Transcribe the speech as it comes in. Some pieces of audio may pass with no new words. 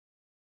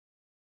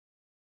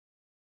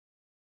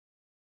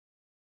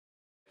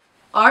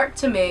Art,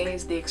 to me,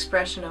 is the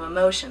expression of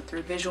emotion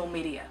through visual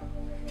media.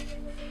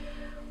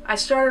 I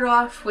started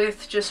off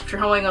with just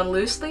drawing on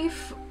loose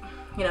leaf,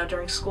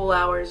 during school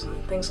hours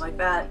and things like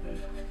that.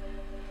 And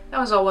that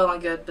was all well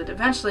and good, but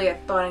eventually I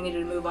thought I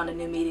needed to move on to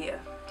new media.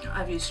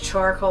 I've used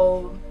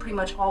charcoal, pretty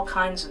much all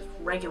kinds of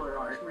regular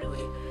art,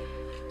 really.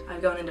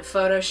 I've gone into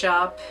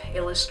Photoshop,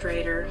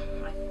 Illustrator,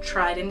 I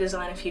tried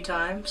InDesign a few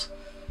times,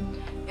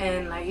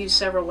 and I use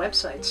several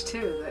websites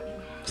too that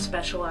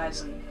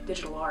specialize in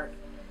digital art.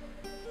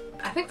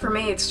 I think for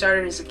me it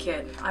started as a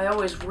kid. I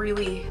always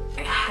really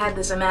had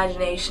this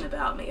imagination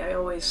about me. I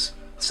always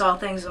saw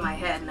things in my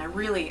head, and I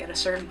really, at a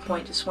certain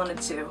point, just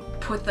wanted to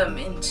put them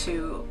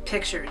into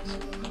pictures,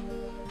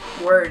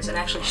 words, and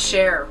actually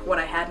share what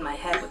I had in my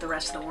head with the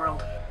rest of the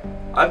world.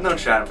 I've known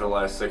Shannon for the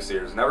last 6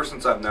 years, and ever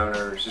since I've known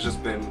her, she's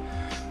just been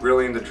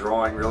really into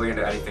drawing, really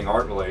into anything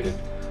art related.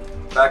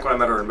 Back when I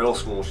met her in middle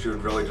school, she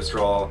would really just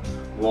draw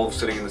wolves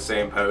sitting in the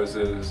same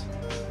poses,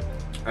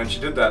 and she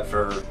did that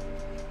for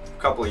a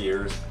couple of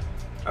years.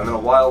 And then a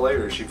while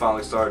later, she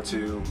finally started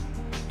to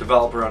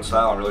develop her own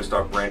style and really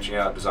start branching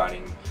out,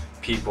 designing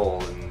people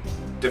and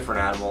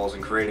different animals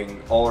and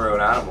creating all her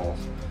own animals.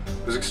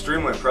 It was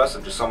extremely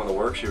impressive, just some of the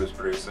work she was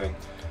producing.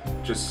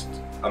 Just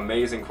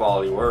amazing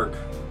quality work,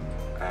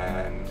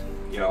 and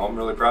I'm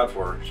really proud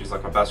for her. She's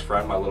like my best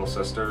friend, my little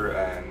sister,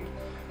 and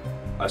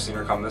I've seen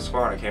her come this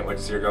far, and I can't wait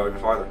to see her go even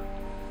farther.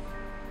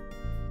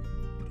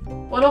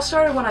 Well, it all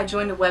started when I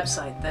joined a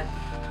website that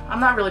I'm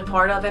not really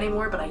part of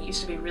anymore, but I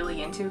used to be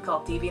really into,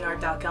 called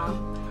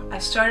DeviantArt.com. I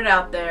started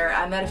out there,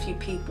 I met a few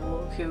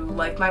people who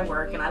liked my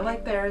work and I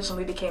liked theirs, and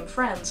we became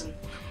friends,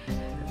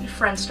 and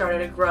friends started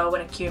to grow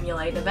and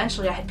accumulate, and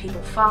eventually I had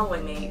people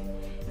following me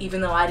even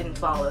though I didn't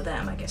follow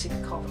them. I guess you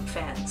could call them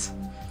fans.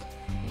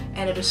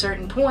 And at a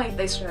certain point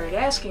they started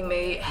asking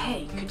me,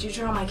 hey, could you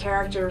draw my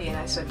character? And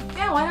I said,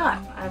 yeah, why not?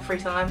 I have free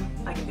time,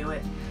 I can do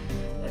it.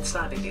 It's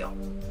not a big deal.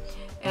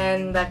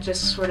 And that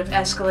just sort of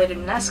escalated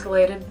and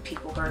escalated.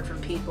 People heard from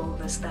people,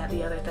 this, that,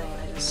 the other thing.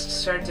 And I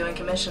just started doing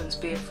commissions,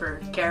 be it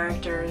for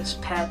characters,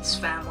 pets,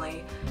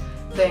 family,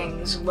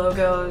 things,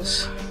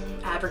 logos,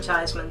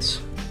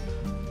 advertisements.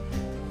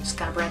 Just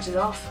kind of branches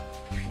off.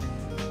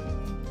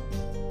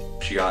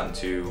 She got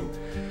into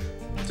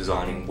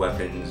designing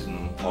weapons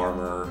and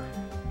armor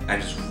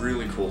and just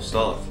really cool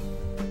stuff.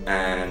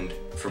 And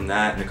from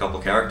that and a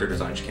couple character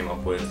designs she came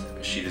up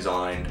with, she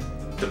designed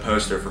the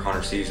poster for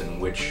Hunter Season,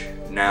 which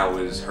now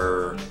is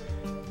her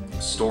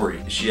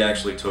story. She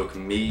actually took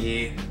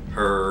me,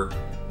 her,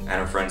 and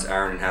her friends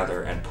Aaron and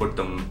Heather and put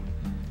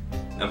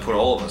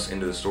all of us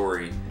into the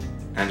story,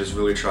 and just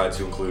really tried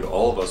to include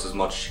all of us as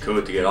much as she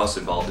could to get us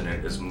involved in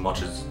it as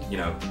much as,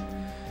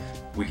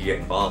 we could get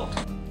involved.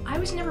 I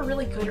was never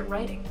really good at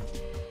writing.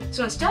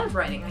 So instead of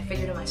writing, I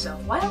figured to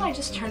myself, why don't I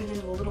just turn it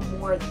into a little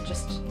more than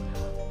just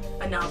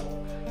a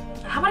novel?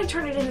 How about I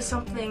turn it into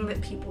something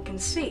that people can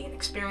see and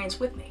experience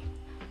with me?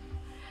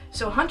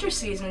 So Hunter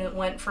Season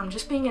went from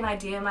just being an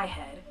idea in my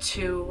head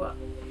to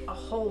a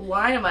whole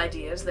line of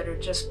ideas that are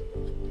just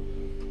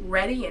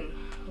ready and,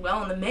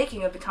 well, in the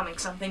making of becoming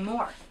something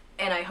more.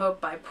 And I hope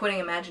by putting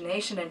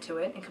imagination into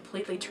it and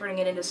completely turning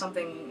it into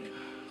something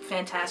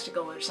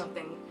fantastical or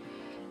something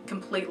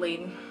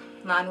completely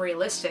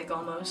non-realistic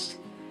almost,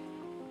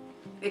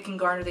 it can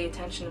garner the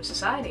attention of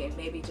society and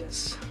maybe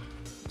just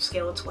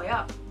scale its way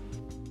up.